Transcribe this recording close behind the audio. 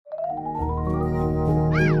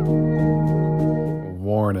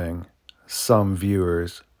Warning, some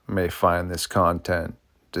viewers may find this content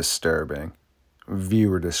disturbing.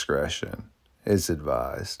 Viewer discretion is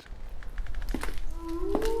advised.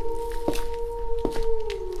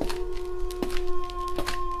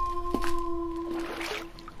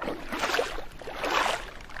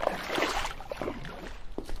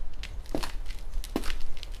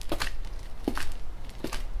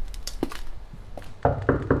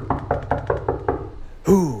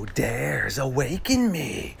 Who dares awaken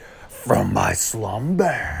me from my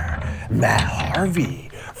slumber? Matt Harvey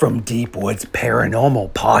from Deep Woods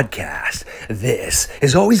Paranormal Podcast. This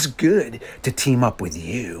is always good to team up with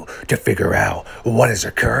you to figure out what is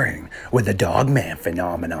occurring with the Dogman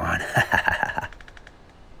phenomenon.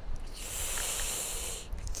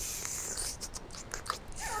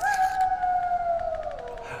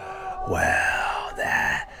 Well,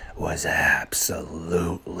 that was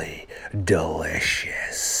absolutely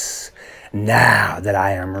delicious. Now that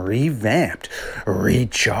I am revamped,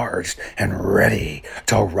 recharged, and ready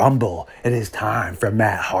to rumble, it is time for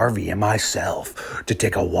Matt Harvey and myself to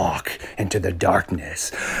take a walk into the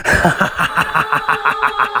darkness.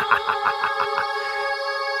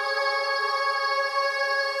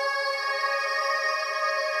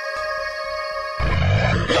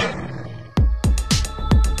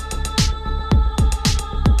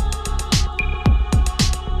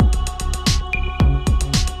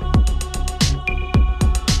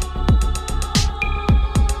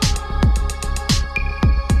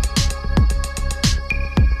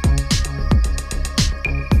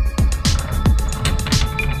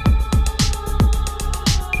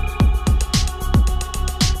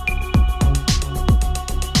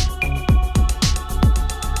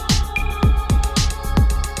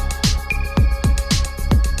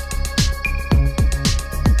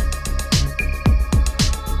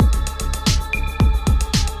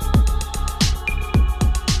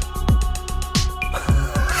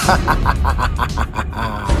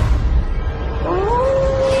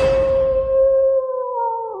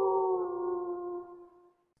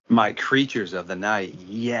 My creatures of the night,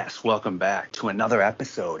 yes, welcome back to another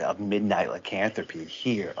episode of Midnight Lycanthropy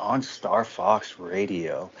here on Starfox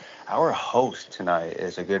Radio. Our host tonight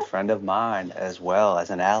is a good friend of mine as well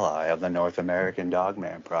as an ally of the North American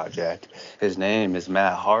Dogman Project. His name is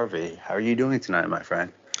Matt Harvey. How are you doing tonight, my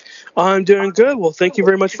friend? I'm doing good. Well, thank you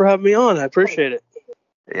very much for having me on. I appreciate it.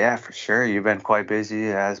 Yeah, for sure. You've been quite busy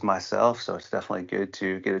as myself, so it's definitely good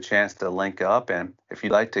to get a chance to link up. And if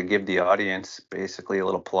you'd like to give the audience basically a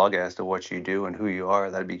little plug as to what you do and who you are,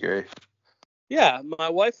 that'd be great. Yeah, my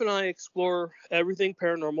wife and I explore everything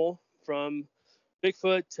paranormal, from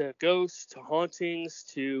Bigfoot to ghosts to hauntings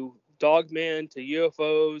to Dogman to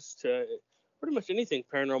UFOs to pretty much anything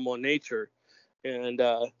paranormal in nature. And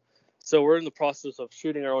so we're in the process of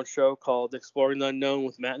shooting our own show called Exploring the Unknown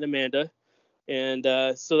with Matt and Amanda. And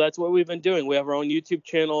so that's what we've been doing. We have our own YouTube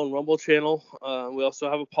channel and Rumble channel. We also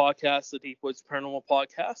have a podcast, the Deep Woods Paranormal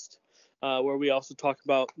Podcast, where we also talk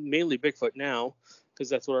about mainly Bigfoot now, because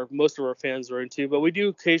that's what most of our fans are into. But we do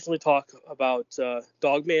occasionally talk about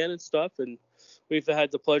Dogman and stuff. And we've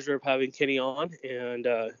had the pleasure of having Kenny on and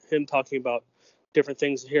him talking about different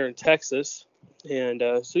things here in Texas. And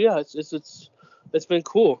so, yeah, it's been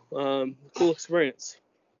cool. Cool experience.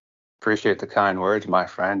 Appreciate the kind words, my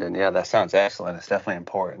friend. And yeah, that sounds excellent. It's definitely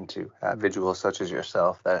important to have individuals such as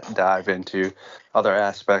yourself that dive into other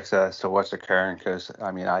aspects as to what's occurring. Because, I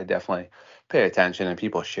mean, I definitely pay attention and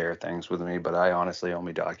people share things with me, but I honestly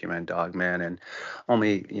only document Dogman and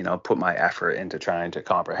only, put my effort into trying to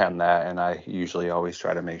comprehend that. And I usually always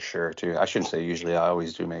try to make sure to, I shouldn't say usually, I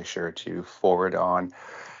always do make sure to forward on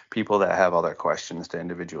people that have other questions to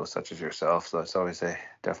individuals such as yourself. So it's always a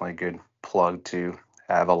definitely good plug to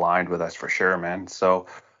have aligned with us for sure, man. So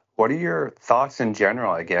what are your thoughts in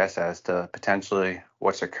general, I guess, as to potentially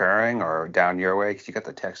what's occurring or down your way? Because you got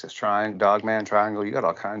the Texas Dogman Triangle. You got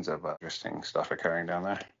all kinds of interesting stuff occurring down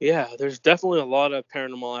there. Yeah, there's definitely a lot of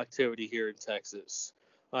paranormal activity here in Texas.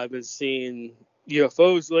 I've been seeing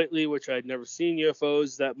UFOs lately, which I'd never seen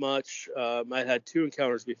UFOs that much. I had 2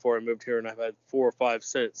 encounters before I moved here, and I've had 4 or 5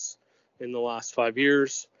 since in the last 5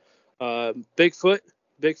 years.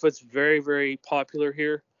 Bigfoot's very, very popular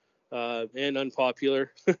here and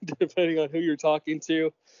unpopular, depending on who you're talking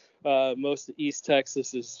to. Most of East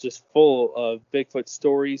Texas is just full of Bigfoot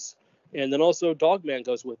stories. And then also Dogman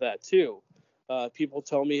goes with that, too. People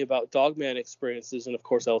tell me about Dogman experiences and, of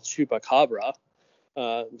course, El Chupacabra.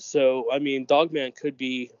 So, I mean, Dogman could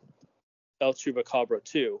be El Chupacabra,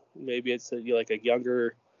 too. Maybe it's like a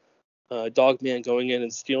younger Dogman going in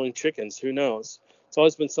and stealing chickens. Who knows? It's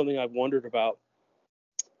always been something I've wondered about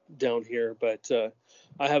down here, but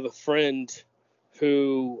I have a friend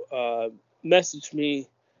who messaged me,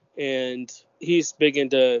 and he's big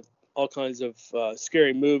into all kinds of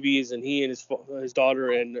scary movies, and he and his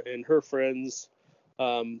daughter and her friends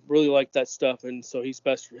really like that stuff, and so his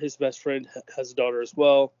best friend has a daughter as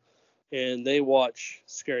well, and they watch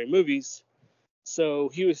scary movies. So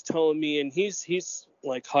he was telling me, and he's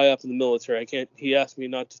like high up in the military. He asked me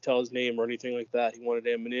not to tell his name or anything like that. He wanted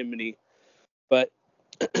anonymity. But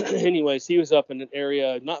anyways, he was up in an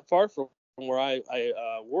area not far from where I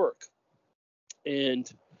work,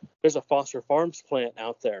 and there's a Foster Farms plant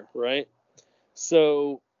out there, right?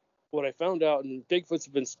 So what I found out, and Bigfoots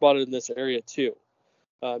have been spotted in this area too.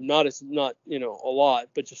 Not a lot,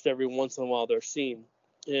 but just every once in a while they're seen.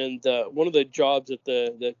 And one of the jobs that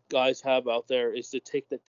the guys have out there is to take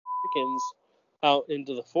the chickens out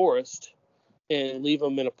into the forest and leave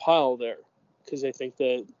them in a pile there because they think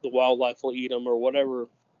the wildlife will eat them or whatever.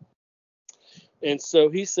 And so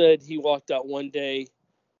he said he walked out one day,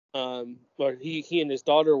 or he and his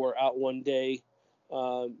daughter were out one day.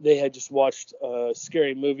 They had just watched a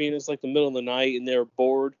scary movie, and it's like the middle of the night, and they were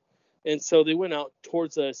bored. And so they went out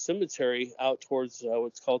towards a cemetery, out towards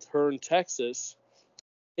what's called Hearn, Texas.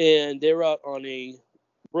 And they were out on a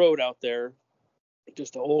road out there,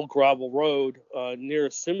 just an old gravel road near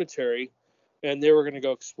a cemetery. And they were going to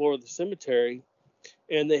go explore the cemetery.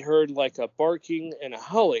 And they heard like a barking and a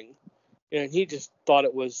howling. And he just thought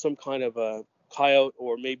it was some kind of a coyote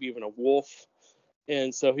or maybe even a wolf.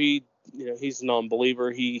 And so he's a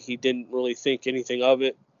non-believer. He didn't really think anything of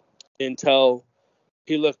it until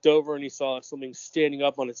he looked over and he saw something standing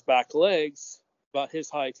up on its back legs about his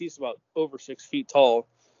height. He's about over 6 feet tall.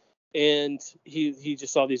 And he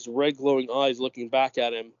just saw these red glowing eyes looking back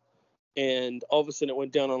at him. And all of a sudden it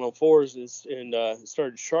went down on all fours and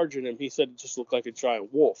started charging him. He said it just looked like a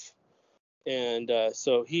giant wolf. And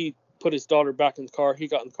so he put his daughter back in the car. He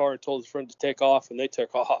got in the car and told his friend to take off, and they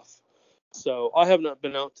took off. So I have not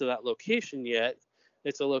been out to that location yet.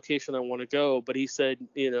 It's a location I want to go, but he said,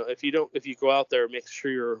 if you go out there, make sure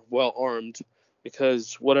you're well armed,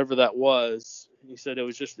 because whatever that was, he said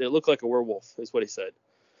it looked like a werewolf, is what he said.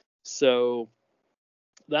 So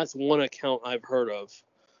that's one account I've heard of.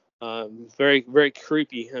 Very, very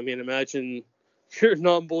creepy. I mean, imagine you're a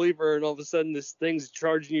non-believer and all of a sudden this thing's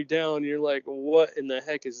charging you down. And you're like, what in the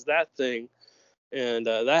heck is that thing? And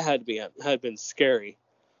that had been scary.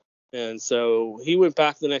 And so he went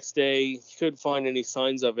back the next day. He couldn't find any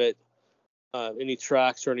signs of it, any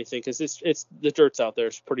tracks or anything, because it's the dirt's out there.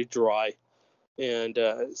 It's pretty dry. And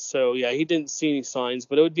so yeah, he didn't see any signs.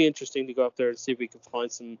 But it would be interesting to go up there and see if we could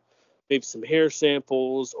find maybe some hair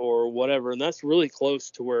samples or whatever. And that's really close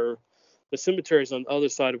to where the cemetery is, on the other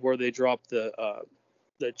side of where they dropped the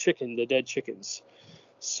dead chickens.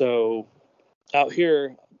 So out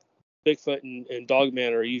here, Bigfoot and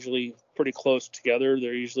Dogman are usually pretty close together.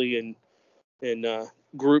 They're usually in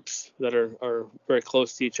groups that are very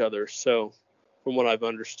close to each other. So from what I've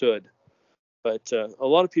understood, but a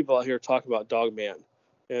lot of people out here talk about Dogman,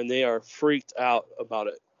 and they are freaked out about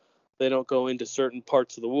it. They don't go into certain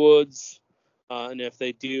parts of the woods, and if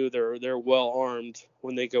they do, they're well armed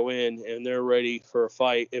when they go in, and they're ready for a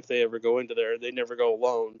fight if they ever go into there. They never go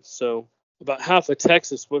alone. So about half of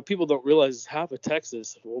Texas, what people don't realize is half of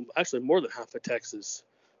Texas, well, actually more than half of Texas,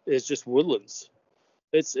 is just woodlands.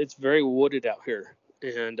 It's very wooded out here,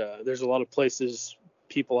 and there's a lot of places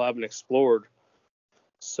people haven't explored.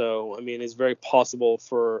 So I mean, it's very possible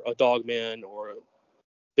for a Dogman or a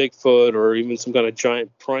Bigfoot or even some kind of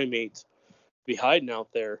giant primate be hiding out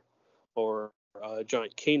there, or a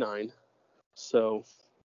giant canine. So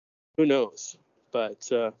who knows? But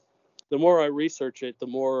the more I research it, the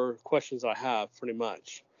more questions I have, pretty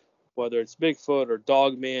much. Whether it's Bigfoot or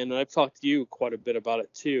Dogman, and I've talked to you quite a bit about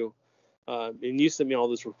it too. And you sent me all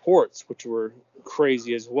those reports, which were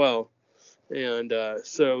crazy as well. And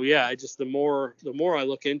so yeah, the more I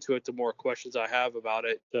look into it, the more questions I have about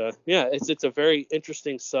it. Yeah, it's a very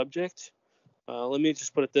interesting subject. Let me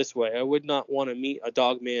just put it this way: I would not want to meet a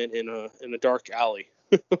Dogman in a dark alley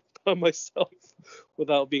by myself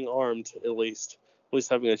without being armed, at least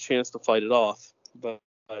having a chance to fight it off. But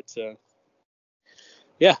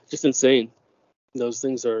yeah, just insane. Those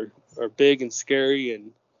things are big and scary,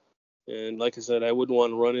 and like I said, I wouldn't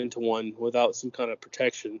want to run into one without some kind of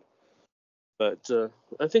protection. But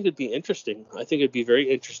I think it'd be interesting. I think it'd be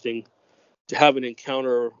very interesting to have an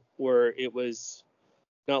encounter where it was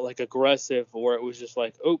not like aggressive, where it was just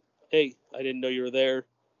like, oh, hey, I didn't know you were there,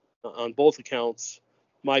 on both accounts,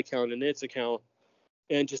 my account and its account,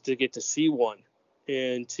 and just to get to see one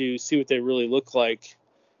and to see what they really look like,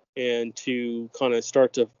 and to kind of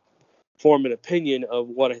start to form an opinion of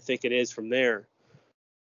what I think it is from there.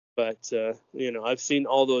 But I've seen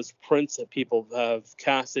all those prints that people have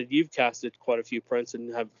casted. You've casted quite a few prints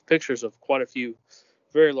and have pictures of quite a few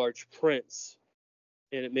very large prints,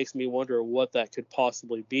 and it makes me wonder what that could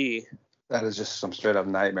possibly be. That is just some straight up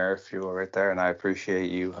nightmare fuel right there. And I appreciate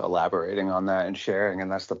you elaborating on that and sharing. And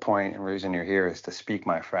that's the point and reason you're here, is to speak,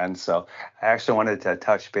 my friend. So I actually wanted to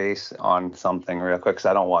touch base on something real quick, because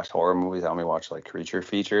I don't watch horror movies. I only watch like creature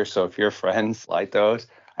features. So if your friends like those,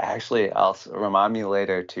 I'll remind me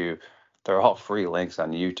later to, they're all free links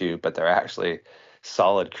on YouTube, but they're actually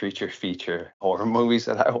solid creature feature horror movies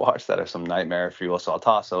that I watch that are some nightmare fuel. So I'll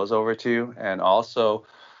toss those over to you. And also,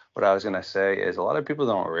 what I was going to say is, a lot of people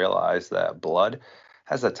don't realize that blood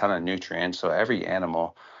has a ton of nutrients. So every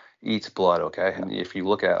animal eats blood, okay? And if you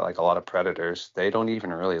look at like a lot of predators, they don't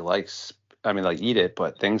even really like eat it,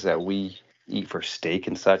 but things that we eat for steak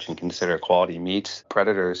and such and consider quality meats,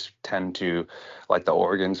 predators tend to like the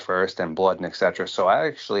organs first and blood and etc. So I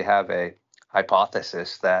actually have a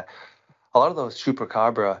hypothesis that a lot of those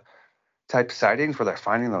chupacabra type sightings where they're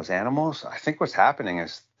finding those animals, I think what's happening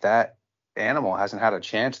is that animal hasn't had a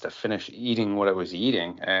chance to finish eating what it was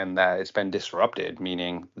eating, and that it's been disrupted,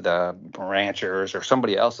 meaning the ranchers or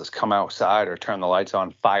somebody else has come outside or turned the lights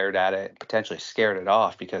on, fired at it, potentially scared it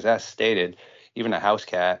off, because as stated, even a house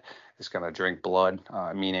cat is going to drink blood,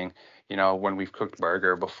 meaning, when we've cooked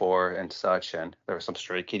burger before and such, and there were some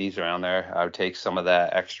stray kitties around there, I would take some of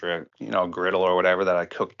that extra, griddle or whatever that I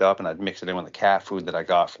cooked up, and I'd mix it in with the cat food that I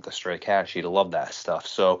got for the stray cat. She'd love that stuff.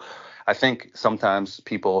 So I think sometimes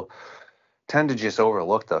people tend to just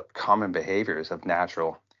overlook the common behaviors of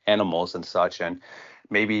natural animals and such, and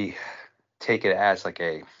maybe take it as like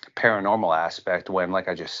a paranormal aspect when, like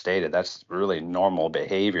I just stated, that's really normal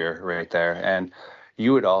behavior right there. And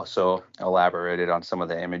you had also elaborated on some of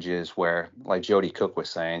the images where, like Jody Cook was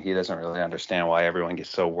saying, he doesn't really understand why everyone gets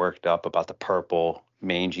so worked up about the purple,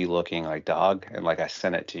 mangy looking like dog. And like I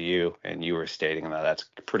sent it to you, and you were stating that that's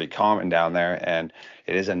pretty common down there. And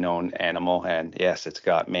it is a known animal. And yes, it's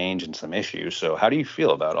got mange and some issues. So how do you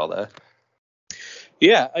feel about all that?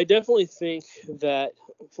 Yeah, I definitely think that,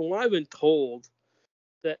 from what I've been told,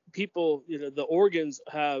 that people, the organs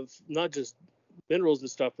have not just minerals and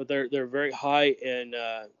stuff, but they're very high in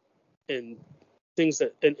things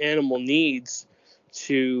that an animal needs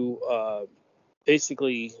to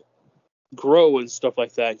basically grow and stuff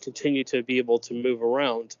like that, and continue to be able to move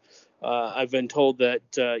around. I've been told that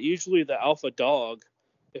usually the alpha dog,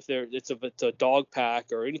 if it's a dog pack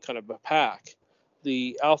or any kind of a pack,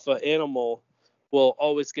 the alpha animal will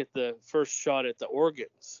always get the first shot at the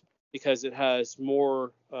organs, because it has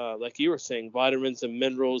more, like you were saying, vitamins and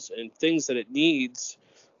minerals and things that it needs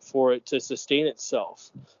for it to sustain itself.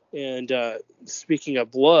 And speaking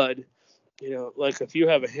of blood, like if you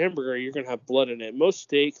have a hamburger, you're gonna have blood in it. Most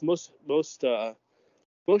steak, most of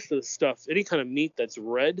the stuff, any kind of meat that's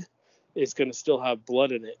red, is gonna still have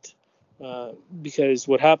blood in it. Because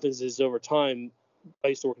what happens is, over time, I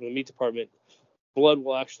used to work in the meat department, blood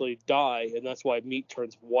will actually die, and that's why meat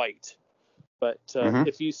turns white. But Mm-hmm.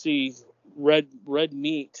 if you see red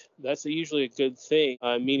meat, that's usually a good thing,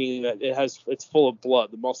 meaning that it's full of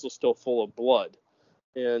blood. The muscle's still full of blood.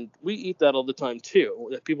 And we eat that all the time too.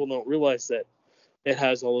 That people don't realize that it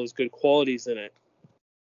has all those good qualities in it.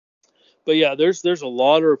 But yeah, there's a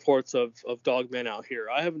lot of reports of dogmen out here.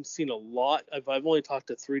 I haven't seen a lot. I've only talked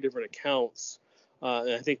to 3 different accounts,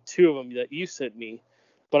 and I think 2 of them that you sent me.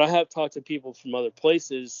 But I have talked to people from other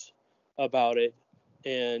places about it,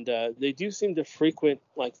 and they do seem to frequent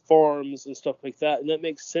like farms and stuff like that. And that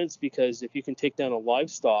makes sense, because if you can take down a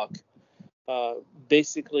livestock,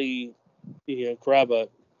 basically, grab a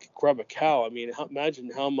cow. I mean,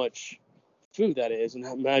 imagine how much food that is, and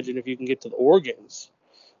imagine if you can get to the organs,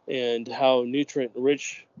 and how nutrient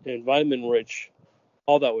rich and vitamin rich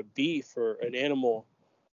all that would be for an animal.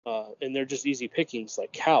 And they're just easy pickings,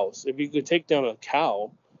 like cows. If you could take down a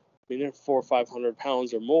cow, I mean, they're 400 or 500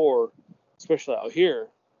 pounds or more, especially out here,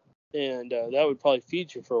 and that would probably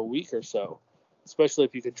feed you for a week or so, especially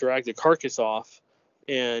if you could drag the carcass off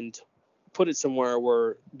and put it somewhere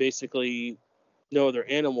where basically no other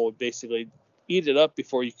animal would basically eat it up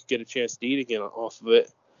before you could get a chance to eat again off of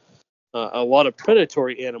it. A lot of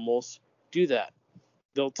predatory animals do that.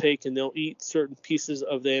 They'll take and they'll eat certain pieces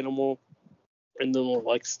of the animal, and then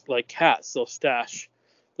like cats, they'll stash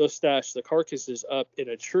the carcasses up in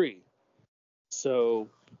a tree. So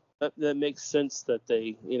that makes sense that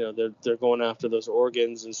they're going after those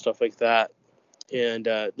organs and stuff like that. And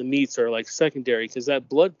the meats are like secondary, because that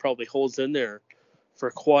blood probably holds in there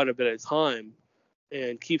for quite a bit of time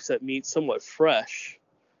and keeps that meat somewhat fresh,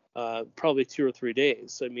 probably 2 or 3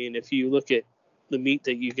 days. I mean, if you look at the meat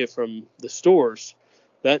that you get from the stores,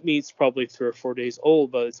 That meat's probably 3 or 4 days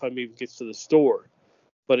old by the time it even gets to the store,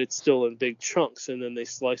 but it's still in big chunks, and then they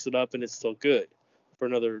slice it up and it's still good for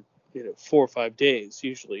another 4 or 5 days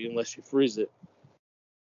usually, unless you freeze it.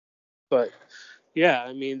 But yeah,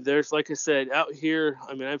 I mean, there's, like I said, out here,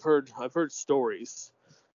 I mean, I've heard stories,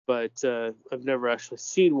 but I've never actually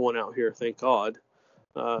seen one out here, thank God.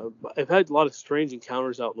 I've had a lot of strange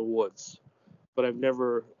encounters out in the woods, but I've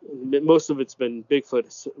never, most of it's been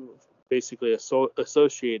Bigfoot basically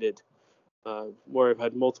associated, where I've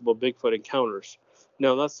had multiple Bigfoot encounters.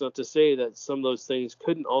 Now, that's not to say that some of those things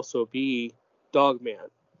couldn't also be Dogman.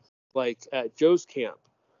 Like at Joe's camp,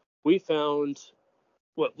 we found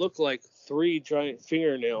what looked like 3 giant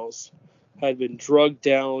fingernails had been drugged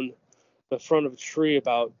down the front of a tree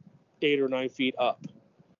about 8 or 9 feet up.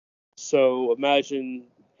 So imagine,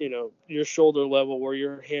 your shoulder level where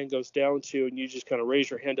your hand goes down to, and you just kind of raise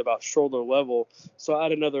your hand about shoulder level. So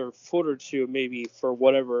add another foot or two maybe for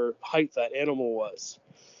whatever height that animal was.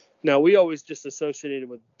 Now, we always just associated it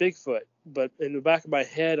with Bigfoot, but in the back of my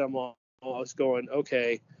head, I was going,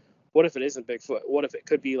 okay, what if it isn't Bigfoot? What if it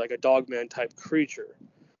could be like a Dogman type creature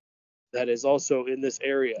that is also in this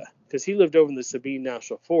area? Because he lived over in the Sabine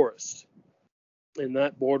National Forest, and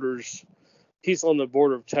that he's on the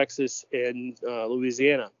border of Texas and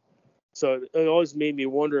Louisiana. So it always made me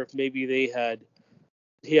wonder if maybe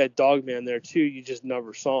he had Dogman there too. You just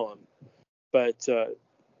never saw him. But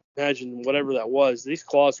imagine whatever that was. These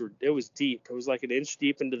claws it was deep. It was like an inch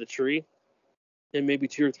deep into the tree, and maybe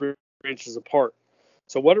 2 or 3 inches apart.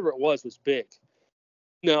 So whatever it was big.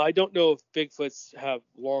 Now, I don't know if Bigfoots have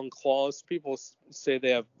long claws. People say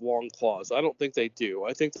they have long claws. I don't think they do.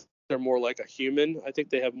 I think they're more like a human. I think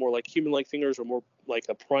they have more like human-like fingers, or more like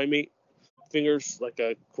a primate fingers, like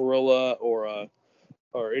a gorilla or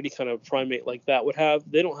any kind of primate like that would have.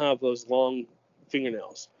 They don't have those long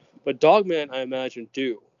fingernails. But Dogman, I imagine,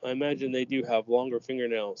 do. I imagine they do have longer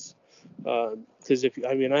fingernails. Because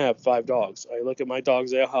I have 5 dogs. I look at my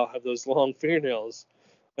dogs, they all have those long fingernails.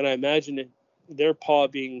 And I imagine their paw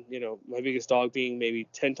being, my biggest dog being maybe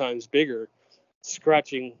 10 times bigger,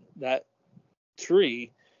 scratching that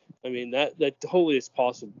tree. I mean, that totally is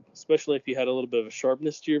possible, especially if you had a little bit of a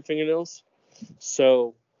sharpness to your fingernails.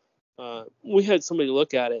 So we had somebody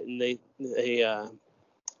look at it, and they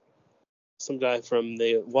some guy from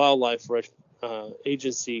the wildlife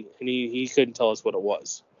agency, and he couldn't tell us what it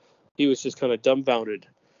was. He was just kind of dumbfounded.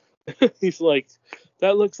 He's like,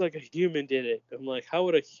 that looks like a human did it. I'm like, how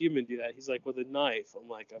would a human do that? He's like, with a knife. I'm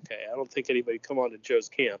like, okay, I don't think anybody come on to Joe's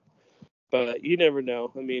camp. But you never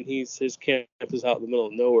know. I mean, his camp is out in the middle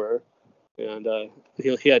of nowhere, and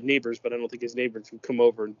he had neighbors, but I don't think his neighbors would come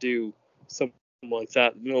over and do something like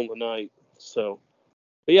that in the middle of the night. So,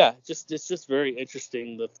 but yeah, it's just very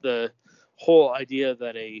interesting, the whole idea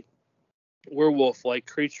that a werewolf-like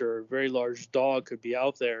creature, a very large dog, could be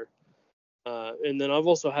out there. And then I've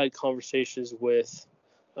also had conversations with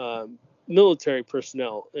military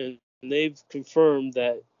personnel, and they've confirmed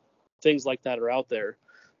that things like that are out there.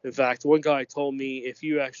 In fact, one guy told me if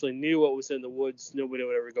you actually knew what was in the woods, nobody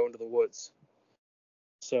would ever go into the woods.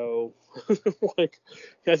 So, like,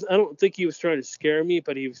 I don't think he was trying to scare me,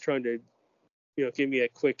 but he was trying to, give me a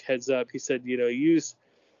quick heads up. He said, use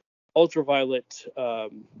ultraviolet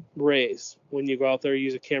rays when you go out there.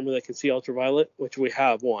 Use a camera that can see ultraviolet, which we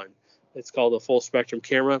have one. It's called a full spectrum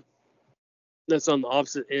camera. That's on the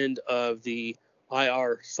opposite end of the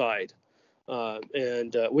IR side.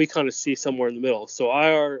 And we kind of see somewhere in the middle. So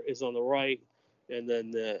IR is on the right, and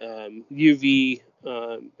then the UV,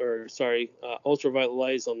 ultraviolet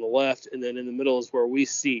light is on the left, and then in the middle is where we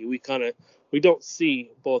see. We don't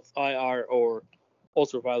see both IR or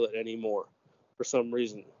ultraviolet anymore for some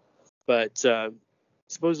reason. But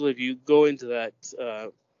supposedly, if you go into that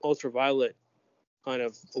ultraviolet kind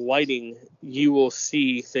of lighting, you will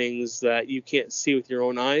see things that you can't see with your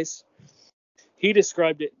own eyes. He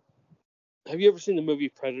described it. Have you ever seen the movie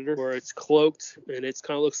Predator, where it's cloaked and it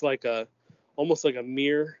kind of looks like almost like a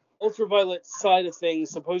mirror? Ultraviolet side of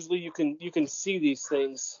things, supposedly you can see these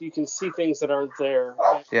things. You can see things that aren't there.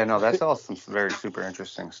 Yeah, no, that's all some very super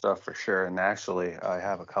interesting stuff for sure. And actually, I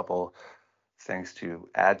have a couple things to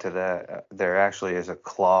add to that. There actually is a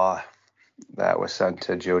claw that was sent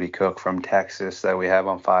to Jody Cook from Texas that we have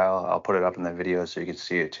on file. I'll put it up in the video so you can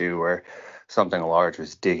see it too, where something large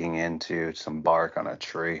was digging into some bark on a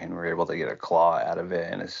tree, and we were able to get a claw out of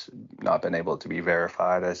it, and it's not been able to be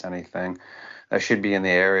verified as anything that should be in the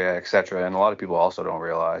area, etc. And a lot of people also don't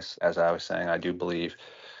realize, as I was saying, I do believe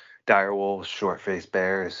dire wolves, short-faced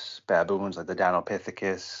bears, baboons like the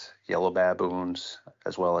Dinopithecus, yellow baboons,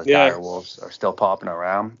 as well as Yeah. dire wolves are still popping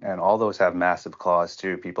around. And all those have massive claws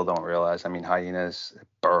too. People don't realize. I mean, hyenas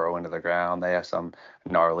burrow into the ground. They have some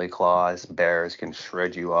gnarly claws. Bears can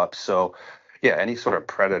shred you up. So, yeah, any sort of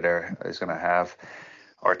predator is going to have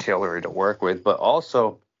artillery to work with. But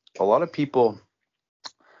also, a lot of people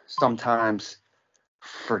sometimes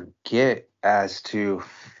forget as to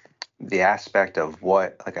the aspect of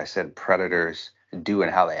what, like I said, predators do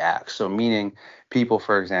and how they act. So, meaning people,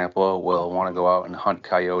 for example, will want to go out and hunt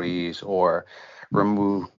coyotes or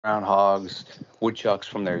remove groundhogs, woodchucks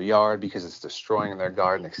from their yard because it's destroying their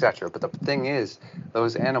garden, etc. But the thing is,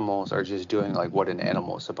 those animals are just doing like what an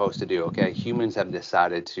animal is supposed to do. Okay, humans have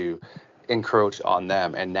decided to encroach on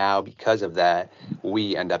them, and now because of that,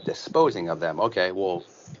 we end up disposing of them. Okay, well,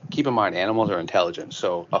 keep in mind, animals are intelligent.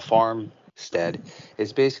 So, a farmstead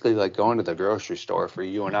is basically like going to the grocery store for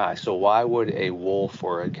you and I. So why would a wolf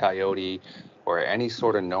or a coyote or any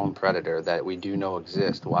sort of known predator that we do know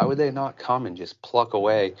exists, why would they not come and just pluck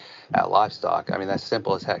away at livestock? I mean, that's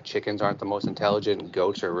simple as heck. Chickens aren't the most intelligent.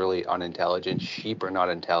 Goats are really unintelligent. Sheep are not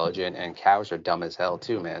intelligent. And cows are dumb as hell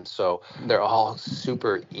too, man. So they're all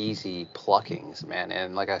super easy pluckings, man.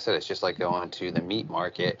 And like I said, it's just like going to the meat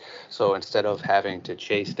market. So instead of having to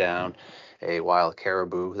chase down a wild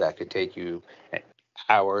caribou that could take you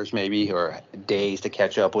hours maybe or days to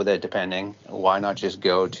catch up with it, depending, why not just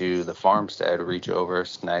go to the farmstead, reach over,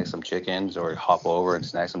 snag some chickens, or hop over and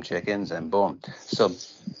snag some chickens, and boom. So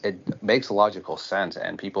it makes logical sense,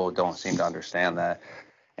 and people don't seem to understand that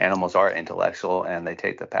animals are intellectual and they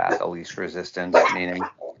take the path of least resistance, meaning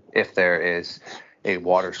if there is a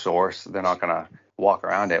water source, they're not going to walk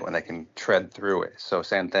around it when they can tread through it. So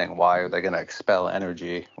same thing, why are they going to expel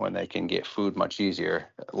energy when they can get food much easier?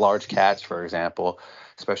 Large cats, for example,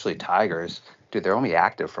 especially tigers, dude, they're only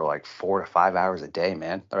active for like 4 to 5 hours a day,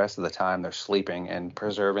 man. The rest of the time they're sleeping and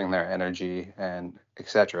preserving their energy and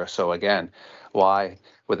etc. So again, why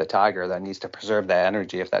with a tiger that needs to preserve that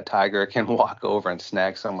energy, if that tiger can walk over and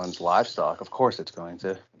snag someone's livestock, of course it's going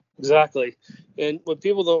to. Exactly. And what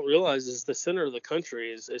people don't realize is the center of the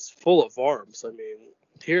country is full of farms. I mean,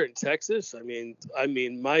 here in Texas, I mean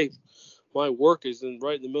my work is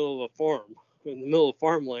right in the middle of a farm, in the middle of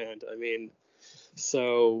farmland. I mean,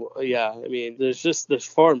 so yeah, I mean, there's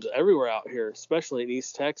farms everywhere out here, especially in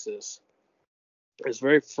East Texas. It's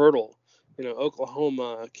very fertile. You know,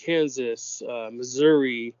 Oklahoma, Kansas,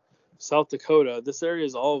 Missouri, South Dakota. This area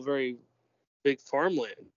is all very big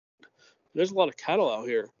farmland. There's a lot of cattle out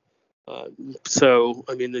here. Uh, so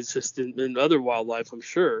I mean, it's just in other wildlife, I'm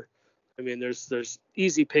sure. I mean, there's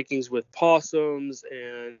easy pickings with possums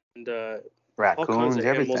and all kinds Raccoons, of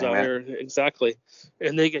animals everything, out man. here. Exactly,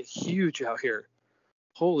 and they get huge out here.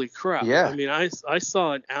 Holy crap! I Yeah. mean, I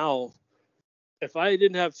saw an owl. If I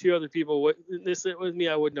didn't have two other people witness it with me,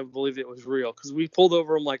 I wouldn't have believed it was real. Because we pulled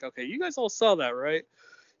over. I'm like, okay, you guys all saw that, right?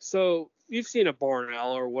 So you've seen a barn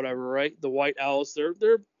owl or whatever, right? The white owls, they're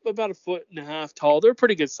about 1.5 feet tall. They're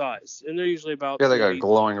pretty good size, and they're usually about Yeah, they got maybe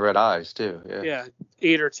glowing red eyes too. Yeah. yeah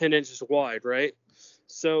 8 or 10 inches wide, right?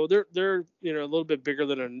 So they're a little bit bigger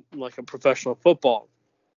than like a professional football.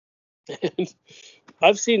 And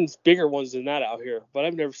I've seen bigger ones than that out here, but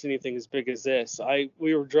I've never seen anything as big as this.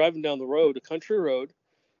 We were driving down the road, a country road,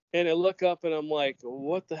 and I look up and I'm like,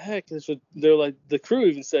 what the heck? They're like, the crew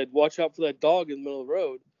even said, watch out for that dog in the middle of the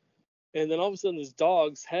road. And then all of a sudden, this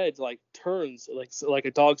dog's head like turns, like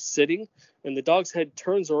a dog sitting, and the dog's head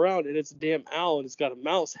turns around, and it's a damn owl, and it's got a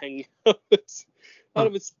mouse hanging Huh. out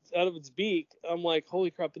of its beak. I'm like,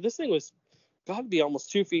 holy crap! But this thing was got to be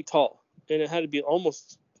almost 2 feet tall, and it had to be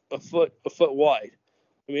almost a foot wide.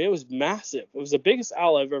 I mean, it was massive. It was the biggest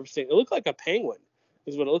owl I've ever seen. It looked like a penguin,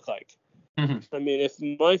 is what it looked like. I mean, if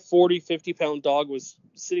my 40, 50-pound dog was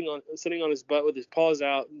sitting on his butt with his paws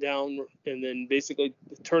out down and then basically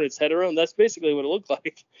turn its head around, that's basically what it looked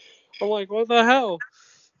like. I'm like, what the hell?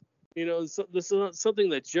 You know, so this is something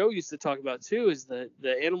that Joe used to talk about too, is that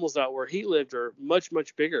the animals out where he lived are much,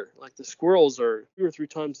 much bigger. Like the squirrels are 2 or 3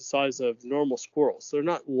 times the size of normal squirrels. They're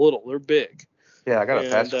not little, they're big. Yeah, I got a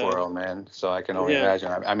pet And squirrel, man. So I can only yeah,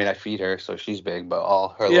 imagine. I mean, I feed her, so she's big, but all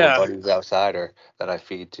her little yeah. buddies outside her that I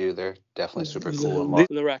feed too, they're definitely super cool and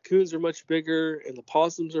The raccoons are much bigger, and the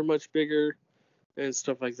possums are much bigger, and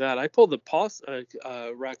stuff like that. I pulled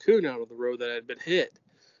the raccoon out of the road that had been hit,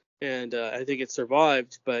 and I think it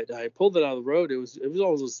survived. But I pulled it out of the road. It was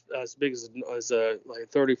almost as big as a like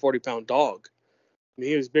 30-40 pound dog. I mean,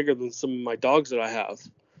 he was bigger than some of my dogs that I have.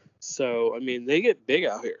 So I mean, they get big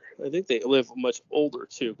out here. I think they live much older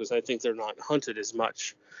too, because I think they're not hunted as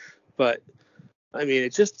much. But I mean,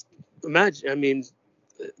 it just imagine. I mean,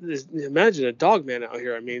 imagine a Dogman out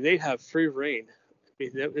here. I mean, they have free reign. I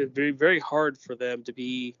mean, it would be very hard for them to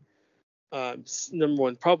be, number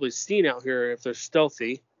one, probably seen out here if they're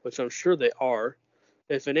stealthy, which I'm sure they are.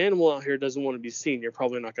 If an animal out here doesn't want to be seen, you're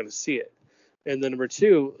probably not going to see it. And then number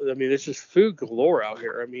two, I mean, there's just food galore out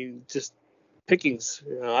here. I mean, just pickings.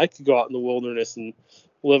 I could go out in the wilderness and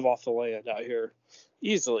live off the land out here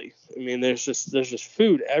easily. I mean, there's just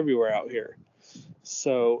food everywhere out here.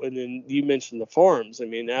 So, and then you mentioned the farms. I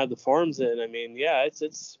mean, add the farms in. I mean, yeah,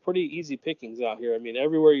 it's pretty easy pickings out here. I mean,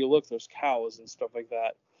 everywhere you look, there's cows and stuff like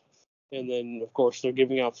that. And then, of course, they're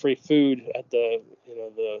giving out free food at the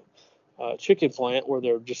chicken plant where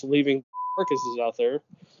they're just leaving carcasses out there.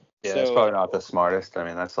 Yeah, it's probably not the smartest. I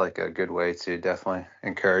mean, that's like a good way to definitely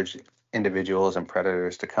encourage individuals and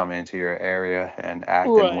predators to come into your area and act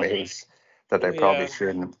in ways that they probably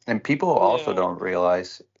shouldn't. And people also don't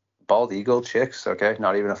realize bald eagle chicks, okay,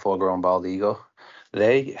 not even a full-grown bald eagle,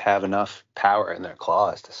 they have enough power in their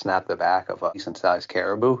claws to snap the back of a decent-sized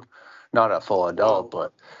caribou. Not a full adult,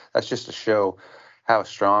 but that's just to show how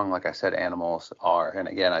strong, like I said, animals are. And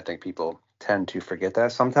again, I think people tend to forget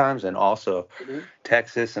that sometimes. And also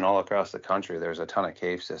Texas and all across the country, there's a ton of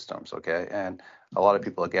cave systems, okay? And a lot of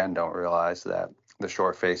people, again, don't realize that the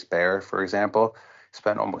short-faced bear, for example,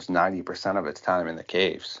 spent almost 90% of its time in the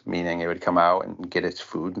caves, meaning it would come out and get its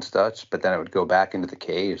food and such, but then it would go back into the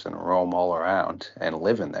caves and roam all around and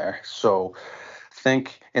live in there. So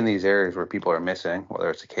think in these areas where people are missing, whether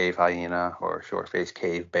it's a cave hyena or short-faced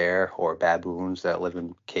cave bear or baboons that live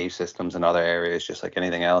in cave systems in other areas, just like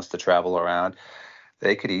anything else to travel around,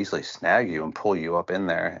 they could easily snag you and pull you up in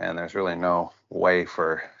there, and there's really no way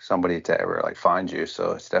for somebody to ever like find you.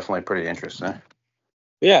 So it's definitely pretty interesting.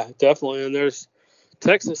 Yeah, definitely. And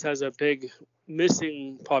Texas has a big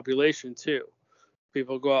missing population too.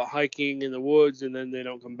 People go out hiking in the woods and then they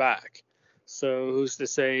don't come back. So who's to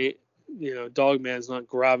say, Dogman's not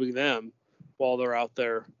grabbing them while they're out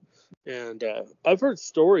there? And I've heard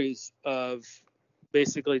stories of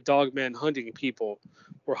basically Dogman hunting people,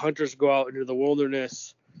 where hunters go out into the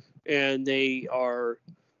wilderness and they are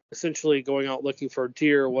essentially going out looking for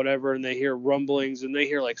deer or whatever, and they hear rumblings and they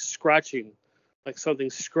hear like scratching, like something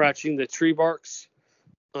scratching the tree barks.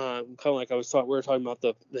 Kind of like we were talking about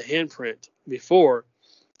the handprint before,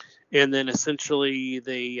 and then essentially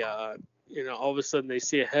they all of a sudden they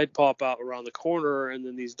see a head pop out around the corner, and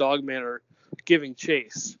then these Dogmen are giving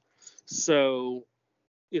chase. So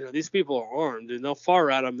these people are armed and they'll fire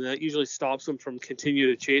at them, and that usually stops them from continue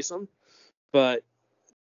to chase them. But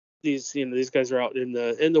these guys are out in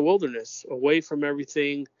the wilderness, away from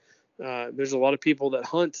everything. There's a lot of people that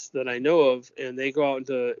hunt that I know of, and they go out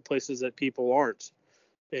into places that people aren't.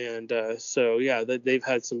 And so they've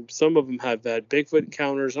had some of them have had Bigfoot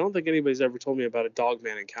encounters. I don't think anybody's ever told me about a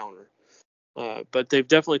Dogman encounter, but they've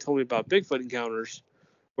definitely told me about Bigfoot encounters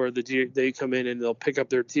where the deer, they come in and they'll pick up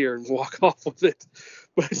their deer and walk off with it.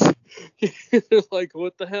 But they're like,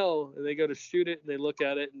 what the hell? And they go to shoot it and they look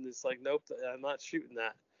at it and it's like, nope, I'm not shooting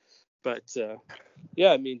that. But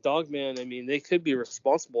I mean, Dogman, I mean, they could be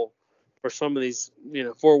responsible for some of these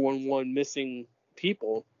 411 missing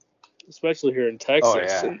people, especially here in Texas.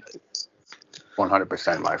 Oh, yeah.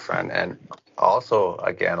 100%, my friend. And also,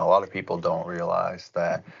 again, a lot of people don't realize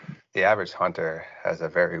that the average hunter has a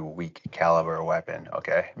very weak caliber weapon,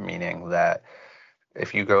 okay? Meaning that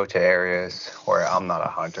if you go to areas where I'm not a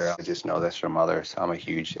hunter, I just know this from others. I'm a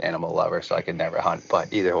huge animal lover, so I could never hunt.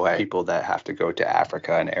 But either way, people that have to go to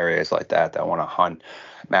Africa and areas like that want to hunt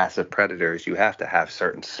massive predators, you have to have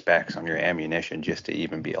certain specs on your ammunition just to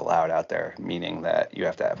even be allowed out there, meaning that you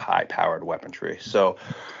have to have high-powered weaponry. So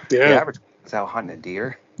the average is out hunting a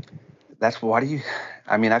deer.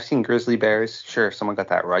 I've seen grizzly bears. Sure, someone got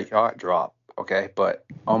that right shot, drop. Okay, but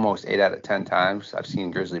almost 8 out of 10 times, I've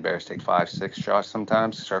seen grizzly bears take 5, 6 shots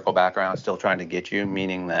sometimes, circle back around, still trying to get you,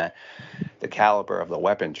 meaning that the caliber of the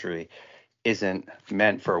weaponry isn't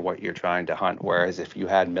meant for what you're trying to hunt. Whereas if you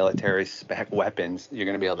had military spec weapons, you're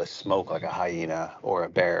going to be able to smoke like a hyena or a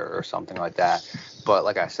bear or something like that. But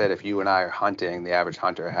like I said, if you and I are hunting, the average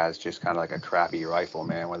hunter has just kind of like a crappy rifle,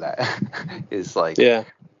 man, where that is like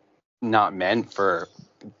not meant for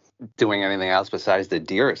doing anything else besides the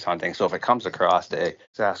deer it's hunting. So if it comes across a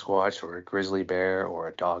Sasquatch or a grizzly bear or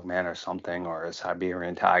a Dogman or something, or a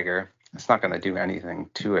Siberian tiger, it's not going to do anything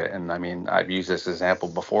to it. And I mean, I've used this example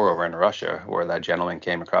before over in Russia, where that gentleman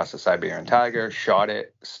came across a Siberian tiger, shot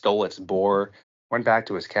it, stole its boar, went back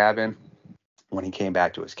to his cabin. When he came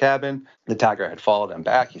back to his cabin, the tiger had followed him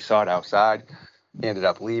back. He saw it outside, He ended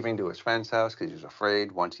up leaving to his friend's house because he was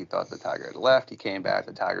afraid. Once he thought the tiger had left, he came back.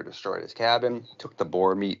 The tiger destroyed his cabin, took the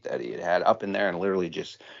boar meat that he had up in there, and literally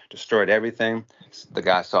just destroyed everything. The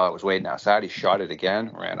guy saw it was waiting outside. He shot it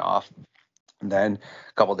again, ran off. And then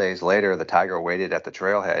a couple days later, the tiger waited at the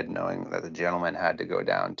trailhead, knowing that the gentleman had to go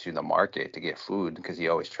down to the market to get food because he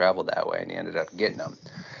always traveled that way, and he ended up getting them.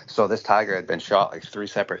 So this tiger had been shot like 3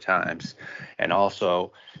 separate times, and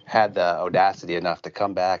also had the audacity enough to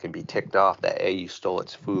come back and be ticked off that A, you stole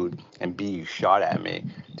its food, and B, you shot at me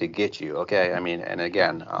to get you. Okay, I mean, and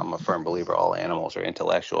again, I'm a firm believer all animals are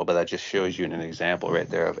intellectual, but that just shows you an example right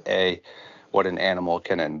there of A, what an animal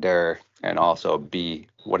can endure, and also B,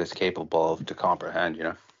 what it's capable of to comprehend, you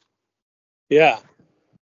know? Yeah,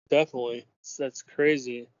 definitely. That's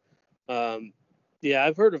crazy. Yeah,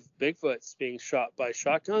 I've heard of Bigfoots being shot by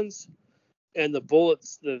shotguns, and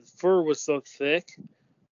the fur was so thick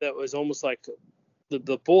that was almost like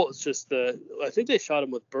the bullets just I think they shot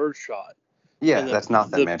him with bird shot. Yeah, And that's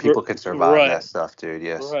nothing, man. People can survive right, that stuff, dude.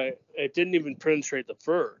 Yes. right. It didn't even penetrate the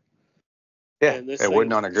fur. Yeah, And this it thing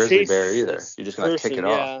wouldn't on a grizzly bear chased either. this You're just gonna tick person, it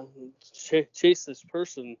off. yeah, chased this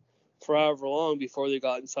person for however long before they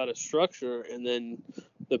got inside a structure, and then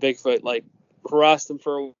the Bigfoot like harassed them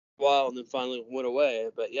for a while, and then finally went away.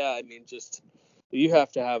 But yeah, I mean, just you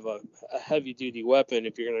have to have a heavy duty weapon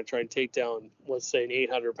if you're gonna try and take down, let's say, an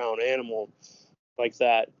 800-pound animal like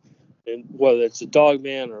that, and whether it's a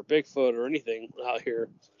Dogman or a Bigfoot or anything out here.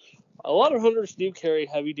 A lot of hunters do carry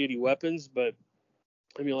heavy duty weapons, but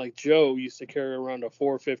I mean, like Joe used to carry around a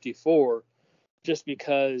 454 just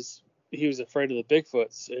because he was afraid of the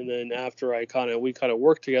Bigfoots. And then after we kind of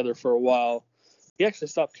worked together for a while, he actually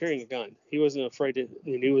stopped carrying a gun. He wasn't afraid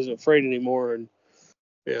he wasn't afraid anymore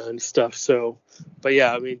and stuff. So, but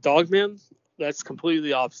yeah, I mean, Dogman, that's completely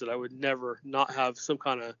the opposite. I would never not have some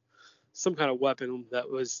kind of weapon that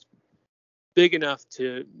was big enough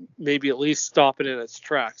to maybe at least stop it in its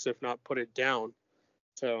tracks, if not put it down.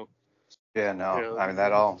 So, Yeah, you no, know, I mean,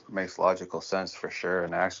 that all makes logical sense for sure.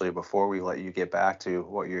 And actually, before we let you get back to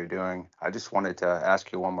what you're doing, I just wanted to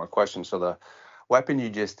ask you one more question. So, the weapon you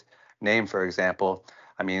just named, for example,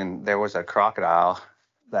 I mean, there was a crocodile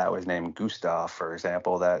that was named Gustav, for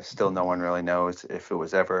example, that still no one really knows if it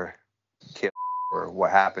was ever killed or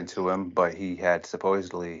what happened to him, but he had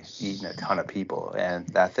supposedly eaten a ton of people. And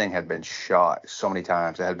that thing had been shot so many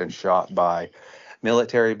times. It had been shot by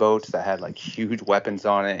military boats that had like huge weapons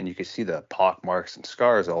on it, and you could see the pock marks and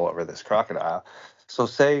scars all over this crocodile. So,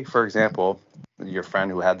 say, for example, your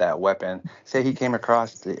friend who had that weapon, say he came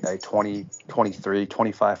across a 20, 23,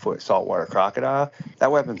 25-foot saltwater crocodile,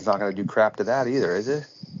 that weapon's not going to do crap to that either, is it?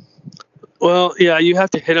 well, yeah, you have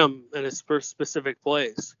to hit them in a specific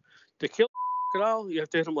place. To kill a crocodile, you have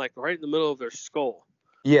to hit them like right in the middle of their skull.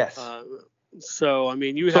 Yes. Uh, so, I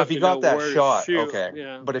mean, you So if have he to know got that where to shot, shoot. okay.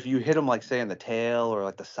 Yeah, But if you hit him, like, say, in the tail or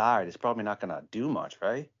like the side, it's probably not going to do much,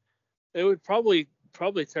 right? it would probably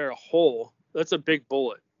tear a hole. That's a big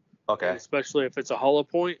bullet, and Okay. especially if it's a hollow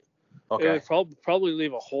point, it Okay. would probably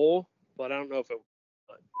leave a hole. But I don't know if it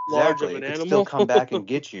large of Exactly. an It could still animal. come back and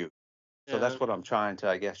get you. So Yeah, that's what I'm trying to,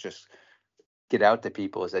 I guess, just get out to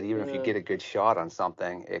people is that even if you yeah, get a good shot on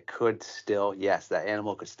something, it could still, yes, that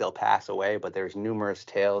animal could still pass away, but there's numerous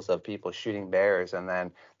tales of people shooting bears and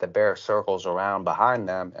then the bear circles around behind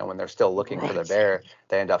them. And when they're still looking for the right, bear,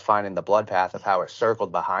 they end up finding the blood path of how it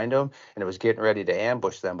circled behind them and it was getting ready to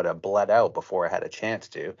ambush them, but it bled out before it had a chance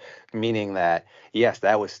to. Meaning that, yes,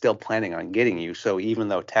 that was still planning on getting you. So even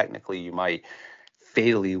though technically you might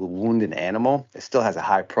fatally wound an animal, it still has a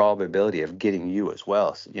high probability of getting you as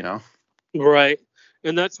well, you know? right.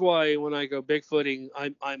 And that's why when I go bigfooting,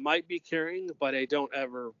 I might be carrying, but I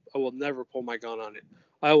will never pull my gun on it.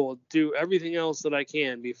 I will do everything else that I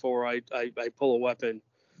can before I pull a weapon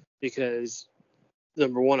because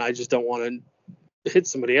number one, I just don't want to hit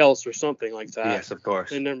somebody else or something like that. Yes, of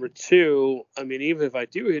course. And number two, I mean, even if I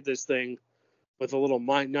do hit this thing with a little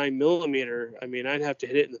 9 millimeter, I mean, I'd have to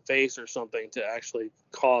hit it in the face or something to actually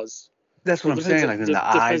cause. That's what Well, I'm saying, like in the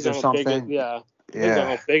eyes depends or on how big it. something. Yeah, depends on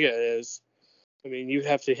Yeah. how big it is. I mean, you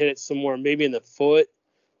have to hit it somewhere, maybe in the foot,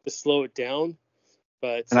 to slow it down.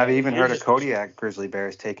 But And I've even you're heard of just Kodiak grizzly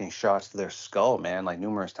bears taking shots to their skull, man, like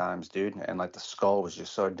numerous times, dude. And like the skull was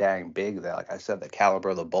just so dang big that, like I said, the caliber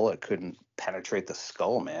of the bullet couldn't penetrate the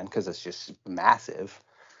skull, man, because it's just massive.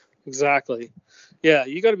 exactly. Yeah,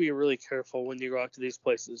 you got to be really careful when you go out to these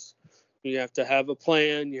places. You have to have a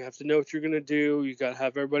plan. You have to know what you're going to do. You got to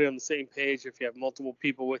have everybody on the same page if you have multiple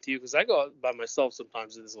people with you. Because I go out by myself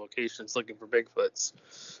sometimes in these locations looking for Bigfoots.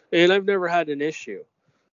 And I've never had an issue.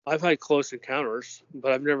 I've had close encounters,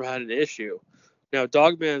 but I've never had an issue. Now,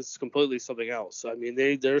 Dogman's completely something else. I mean,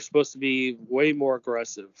 they're supposed to be way more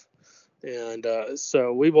aggressive. And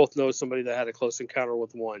so we both know somebody that had a close encounter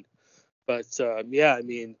with one. But yeah, I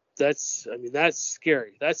mean, that's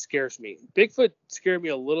scary. That scares me. Bigfoot scared me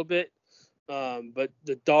a little bit. But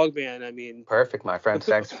the Dogman, I mean. Perfect, my friend.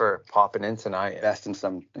 Thanks for popping in tonight, investing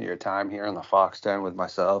some of your time here in the Fox Den with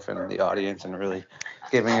myself and the audience, and really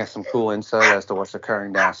giving us some cool insight as to what's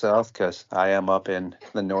occurring down south, because I am up in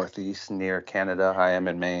the Northeast near Canada. I am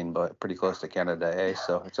in Maine, but pretty close to Canada,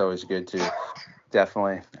 so it's always good to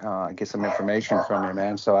definitely get some information from you,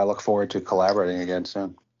 man. So I look forward to collaborating again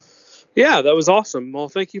soon. Yeah, that was awesome. Well,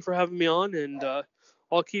 thank you for having me on, and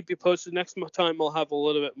I'll keep you posted. Next time I'll have a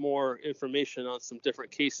little bit more information on some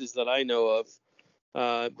different cases that I know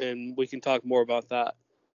of, and we can talk more about that.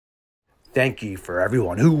 Thank you for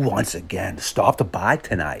everyone who once again stopped by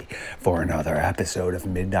tonight for another episode of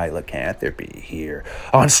Midnight Lycanthropy here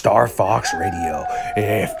on Star Fox Radio.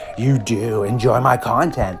 If you do enjoy my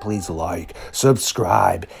content, please like,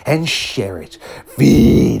 subscribe, and share it.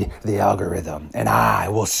 Feed the algorithm, and I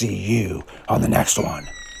will see you on the next one.